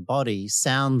through your body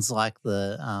sounds like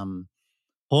the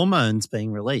hormones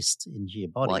being released into your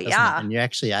body, doesn't it? And you're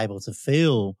actually able to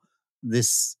feel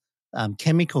this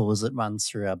chemical as it runs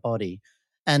through our body.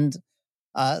 And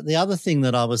the other thing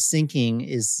that I was thinking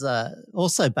is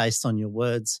also based on your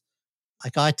words.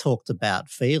 Like, I talked about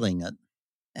feeling it,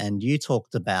 and you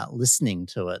talked about listening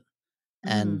to it.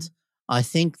 And I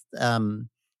think,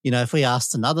 if we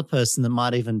asked another person that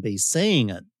might even be seeing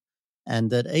it, and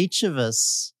that each of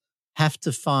us have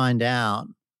to find out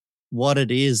what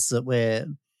it is that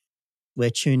we're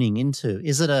tuning into.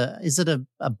 Is it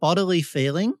a bodily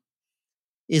feeling?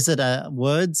 Is it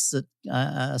words that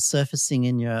are surfacing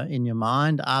in your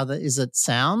mind? Is it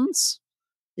sounds?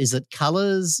 Is it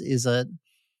colors? Is it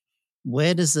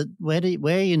where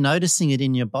are you noticing it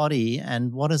in your body,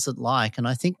 and what is it like? And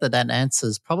I think that answer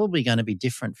is probably going to be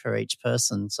different for each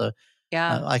person. So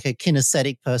like a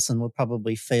kinesthetic person will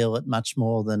probably feel it much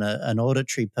more than an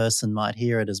auditory person might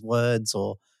hear it as words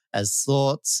or as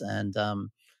thoughts. And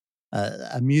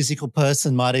a musical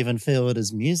person might even feel it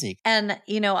as music. And,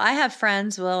 I have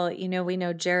friends, we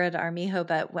know Jared Armijo,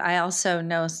 but I also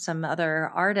know some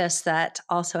other artists that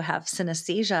also have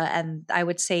synesthesia. And I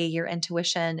would say your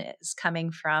intuition is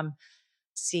coming from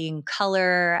seeing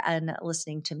color and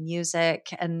listening to music.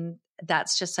 And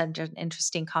that's just such an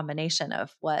interesting combination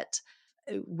of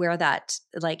where that,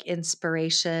 like,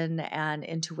 inspiration and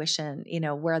intuition,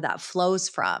 where that flows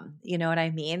from, you know what I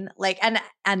mean? Like,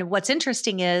 and what's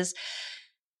interesting is,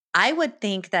 I would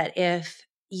think that if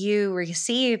you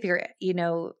receive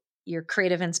your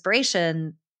creative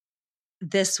inspiration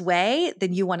this way,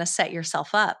 then you want to set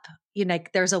yourself up.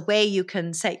 There's a way you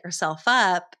can set yourself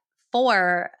up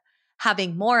for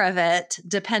having more of it,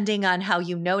 depending on how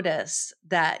you notice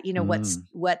that,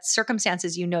 what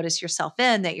circumstances you notice yourself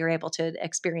in, that you're able to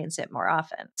experience it more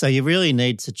often. So you really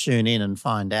need to tune in and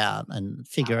find out and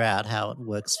figure out how it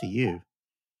works for you.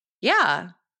 Yeah,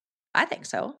 I think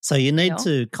so. So you need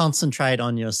to concentrate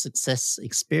on your success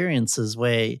experiences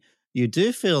where you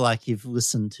do feel like you've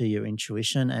listened to your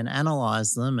intuition and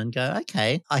analyze them and go,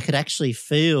 okay, I could actually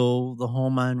feel the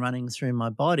hormone running through my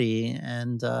body,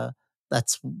 and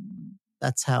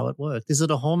that's how it worked. Is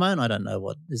it a hormone? I don't know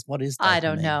what is dopamine? I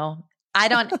don't know. I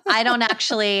don't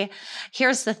actually.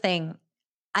 Here's the thing.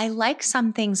 I like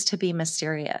some things to be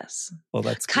mysterious. Well,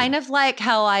 that's kind of like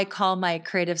how I call my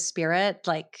creative spirit,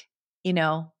 like,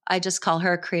 I just call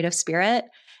her a creative spirit.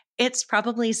 It's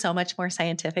probably so much more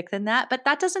scientific than that, but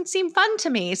that doesn't seem fun to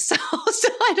me. So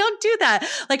I don't do that.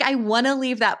 Like, I want to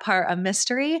leave that part a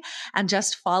mystery and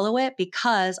just follow it,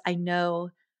 because I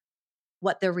know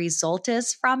what the result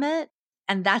is from it.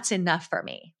 And that's enough for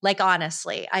me. Like,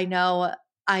 honestly, I know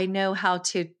how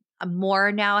to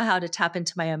tap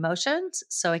into my emotions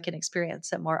so I can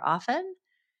experience it more often.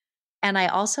 And I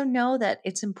also know that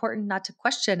it's important not to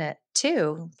question it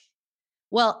too.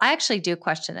 Well, I actually do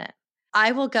question it.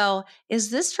 I will go,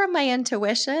 is this from my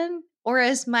intuition, or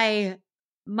is my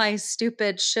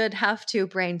stupid should have to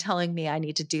brain telling me I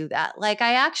need to do that? Like,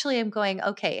 I actually am going,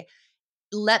 okay,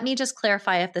 let me just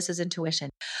clarify if this is intuition.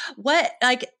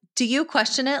 Do you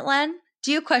question it, Len?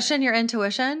 Do you question your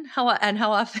intuition? How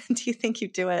often do you think you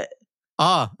do it?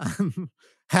 Oh,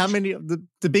 how many?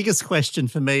 The biggest question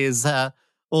for me is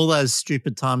all those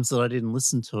stupid times that I didn't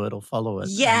listen to it or follow it.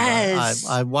 Yes.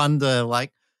 And I wonder,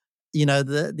 like,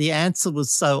 the answer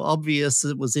was so obvious.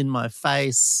 It was in my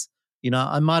face.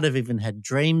 I might have even had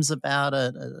dreams about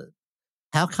it.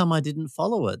 How come I didn't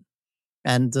follow it?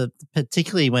 And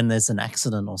particularly when there's an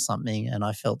accident or something and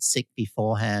I felt sick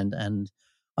beforehand and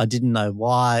I didn't know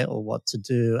why or what to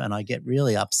do, and I get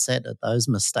really upset at those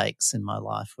mistakes in my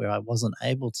life where I wasn't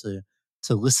able to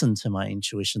listen to my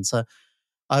intuition. So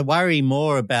I worry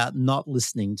more about not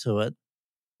listening to it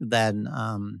than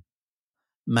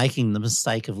making the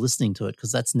mistake of listening to it,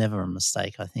 because that's never a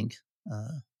mistake, I think.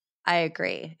 I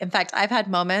agree. In fact, I've had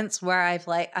moments where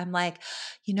I'm like,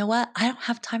 you know what? I don't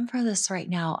have time for this right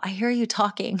now. I hear you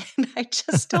talking and I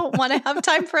just don't want to have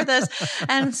time for this.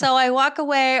 And so I walk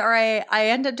away, or I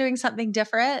end up doing something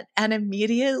different. And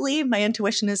immediately my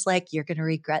intuition is like, you're going to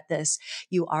regret this.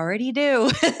 You already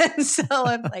do. And so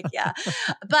I'm like, yeah,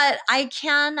 but I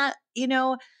can,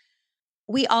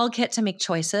 we all get to make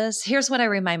choices. Here's what I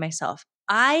remind myself.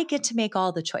 I get to make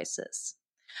all the choices.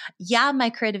 Yeah, my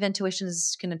creative intuition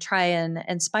is going to try and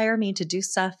inspire me to do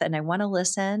stuff and I want to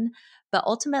listen. But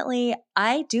ultimately,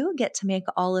 I do get to make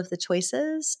all of the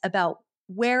choices about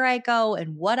where I go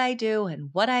and what I do and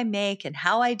what I make and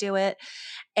how I do it.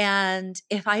 And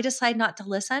if I decide not to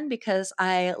listen because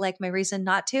I like my reason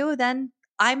not to, then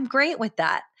I'm great with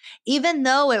that. Even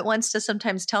though it wants to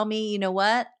sometimes tell me, you know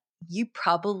what, you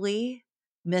probably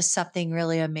missed something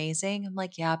really amazing. I'm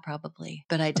like, yeah, probably.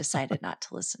 But I decided not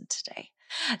to listen today.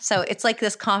 So it's like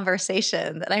this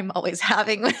conversation that I'm always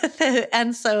having with it.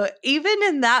 And so even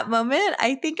in that moment,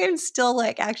 I think I'm still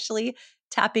like actually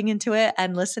tapping into it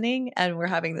and listening. And we're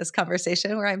having this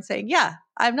conversation where I'm saying, yeah,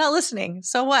 I'm not listening.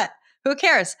 So what? Who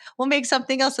cares? We'll make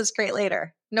something else that's great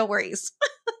later. No worries.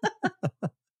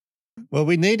 Well,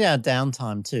 we need our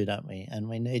downtime too, don't we? And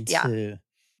we need to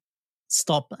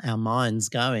stop our minds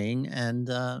going and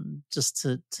just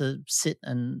to sit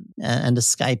and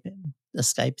escape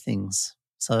things.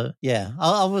 So, yeah,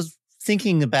 I was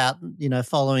thinking about,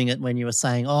 following it when you were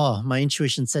saying, oh, my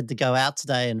intuition said to go out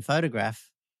today and photograph.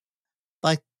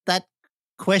 Like, that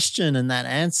question and that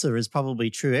answer is probably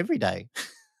true every day.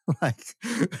 Like,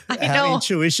 our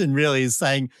intuition really is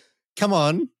saying, come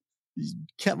on,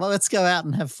 let's go out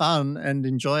and have fun and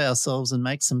enjoy ourselves and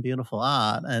make some beautiful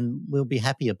art, and we'll be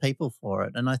happier people for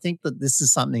it. And I think that this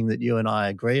is something that you and I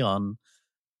agree on,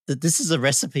 that this is a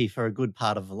recipe for a good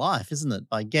part of life, isn't it?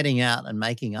 By getting out and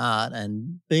making art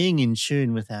and being in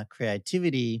tune with our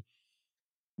creativity,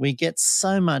 we get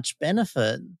so much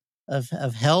benefit of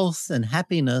health and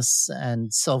happiness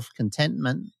and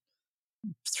self-contentment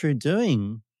through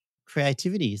doing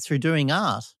creativity, through doing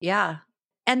art. Yeah.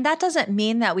 And that doesn't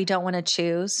mean that we don't want to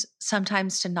choose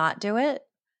sometimes to not do it.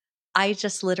 I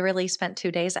just literally spent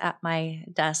 2 days at my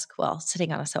desk,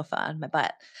 sitting on a sofa on my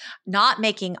butt, not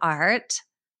making art,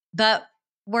 but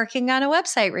working on a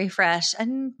website refresh.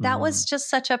 And that was just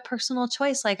such a personal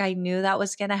choice. Like I knew that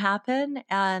was going to happen.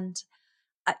 And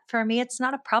for me, it's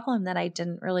not a problem that I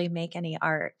didn't really make any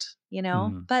art,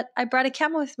 but I brought a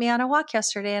camera with me on a walk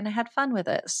yesterday and I had fun with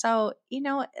it. So,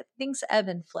 things ebb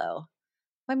and flow.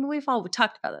 I mean, we've all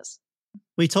talked about this.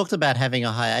 We talked about having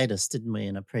a hiatus, didn't we,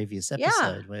 in a previous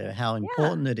episode, where how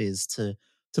important it is to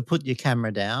put your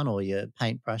camera down or your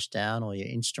paintbrush down or your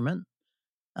instrument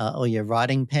or your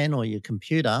writing pen or your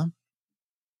computer,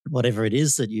 whatever it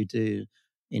is that you do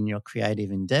in your creative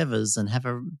endeavors, and have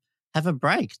a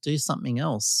break, do something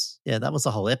else. Yeah, that was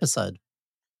a whole episode.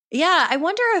 Yeah, I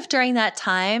wonder if during that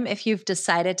time, if you've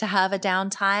decided to have a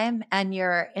downtime and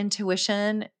your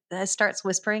intuition starts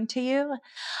whispering to you,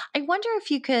 I wonder if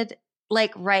you could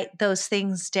write those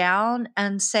things down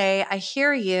and say, I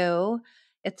hear you,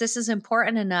 if this is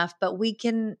important enough, but we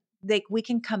can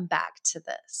come back to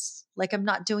this. Like, I'm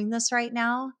not doing this right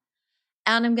now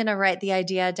and I'm going to write the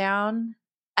idea down.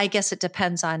 I guess it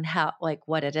depends on how,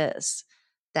 what it is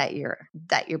that you're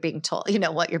being told,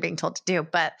 what you're being told to do.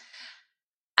 But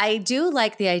I do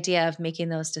like the idea of making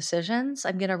those decisions.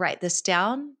 I'm going to write this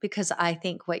down because I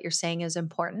think what you're saying is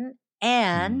important.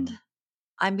 And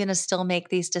I'm going to still make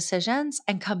these decisions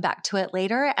and come back to it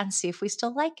later and see if we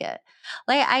still like it.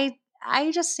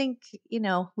 I just think,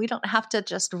 we don't have to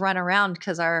just run around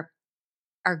because our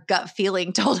gut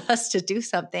feeling told us to do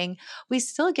something. We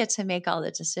still get to make all the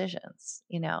decisions,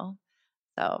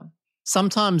 so.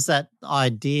 Sometimes that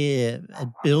idea, it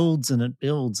builds and it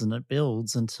builds and it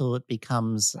builds until it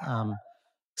becomes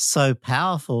so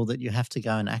powerful that you have to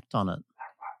go and act on it.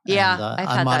 Yeah, and,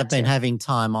 I might have been having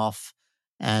time off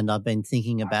and I've been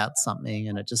thinking about something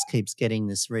and it just keeps getting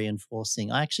this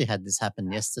reinforcing. I actually had this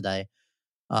happen yesterday.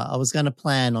 I was going to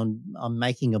plan on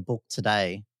making a book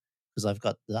today because I've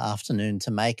got the afternoon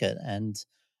to make it. And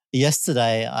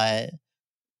yesterday,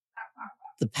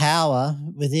 the power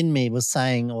within me was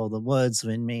saying, or the words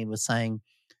within me were saying,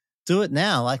 do it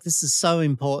now. Like, this is so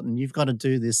important. You've got to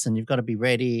do this and you've got to be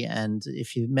ready. And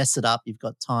if you mess it up, you've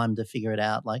got time to figure it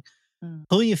out. Like,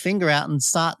 pull your finger out and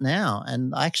start now.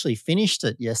 And I actually finished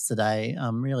it yesterday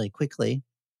really quickly.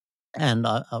 And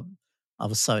I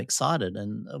was so excited.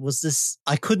 And it was this,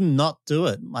 I couldn't not do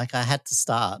it. Like, I had to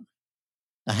start.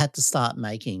 I had to start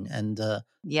making. And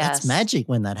that's magic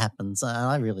when that happens. And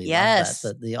I really love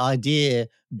that the idea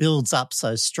builds up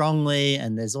so strongly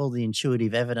and there's all the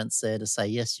intuitive evidence there to say,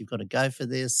 yes, you've got to go for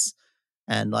this.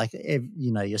 And like,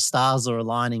 your stars are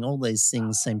aligning. All these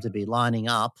things seem to be lining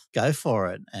up. Go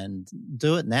for it and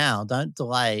do it now. Don't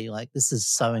delay. Like, this is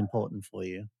so important for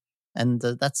you. And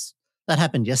that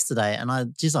happened yesterday. And I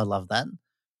love that.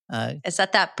 Is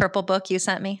that purple book you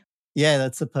sent me? Yeah,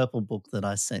 that's the purple book that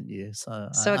I sent you. So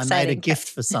I made a gift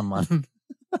for someone.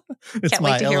 It's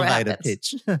my elevator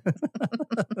pitch.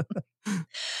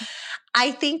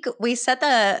 I think we said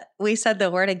the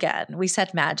word again. We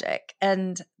said magic.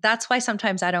 And that's why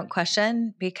sometimes I don't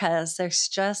question, because there's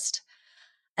just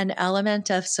an element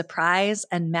of surprise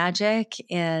and magic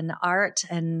in art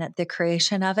and the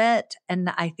creation of it. And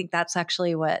I think that's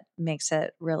actually what makes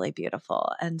it really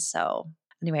beautiful. And so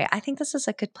anyway, I think this is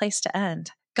a good place to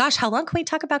end. Gosh, how long can we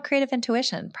talk about creative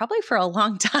intuition? Probably for a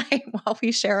long time while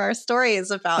we share our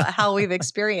stories about how we've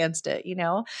experienced it,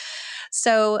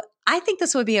 So I think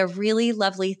this would be a really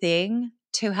lovely thing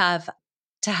to have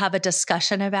a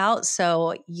discussion about.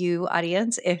 So you,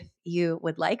 audience, if you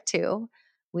would like to,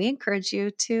 we encourage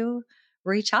you to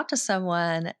reach out to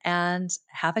someone and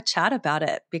have a chat about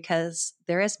it, because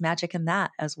there is magic in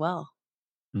that as well.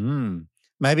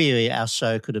 Maybe our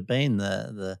show could have been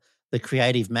the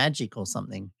creative magic or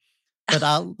something. But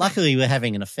luckily we're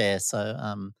having an affair. So,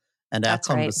 and our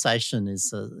conversation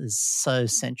is so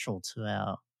central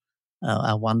to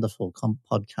our wonderful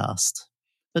podcast.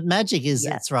 But magic is,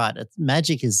 it's right.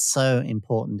 Magic is so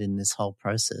important in this whole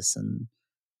process, and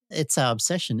it's our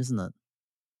obsession, isn't it?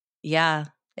 Yeah,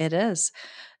 it is.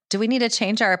 Do we need to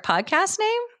change our podcast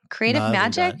name? Creative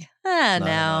Magic? No,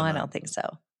 I don't think so.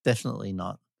 Definitely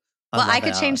not. Well, I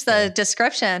could change the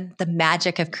description, the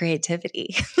magic of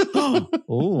creativity.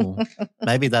 Oh,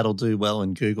 maybe that'll do well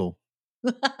in Google.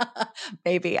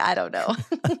 Maybe, I don't know.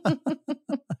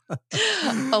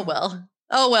 Oh,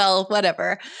 well,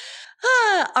 whatever.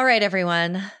 All right,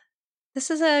 everyone. This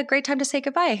is a great time to say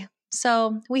goodbye.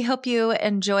 So we hope you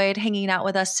enjoyed hanging out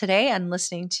with us today and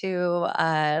listening to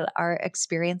our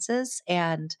experiences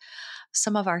and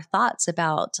some of our thoughts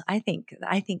about, I think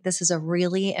this is a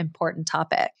really important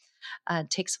topic.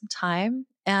 Take some time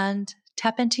and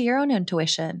tap into your own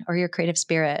intuition or your creative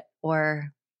spirit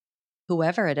or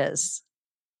whoever it is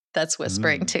that's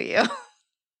whispering to you.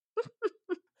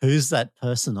 Who's that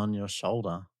person on your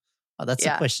shoulder? That's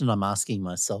a question I'm asking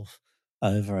myself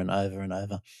over and over and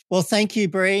over. Well, thank you,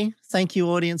 Bree. Thank you,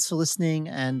 audience, for listening,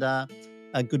 and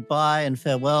goodbye and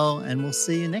farewell, and we'll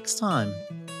see you next time.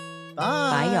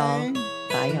 Bye. Bye, y'all.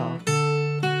 Bye, y'all.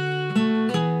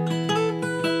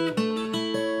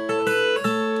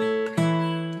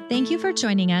 Thank you for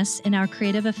joining us in our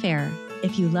creative affair.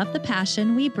 If you love the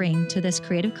passion we bring to this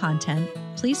creative content,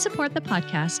 please support the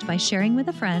podcast by sharing with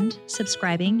a friend,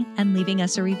 subscribing, and leaving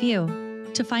us a review.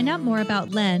 To find out more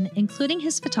about Len, including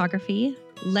his photography,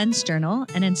 Len's Journal,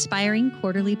 an inspiring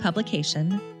quarterly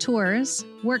publication, tours,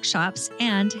 workshops,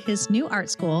 and his new art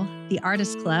school, The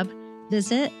Artist Club,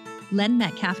 visit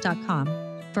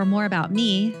lenmetcalf.com. For more about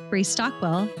me, Bree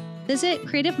Stockwell, visit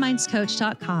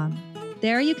creativemindscoach.com.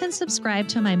 There you can subscribe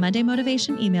to my Monday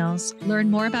Motivation emails,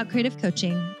 learn more about creative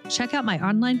coaching, check out my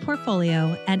online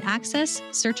portfolio, and access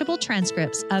searchable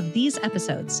transcripts of these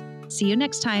episodes. See you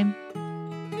next time.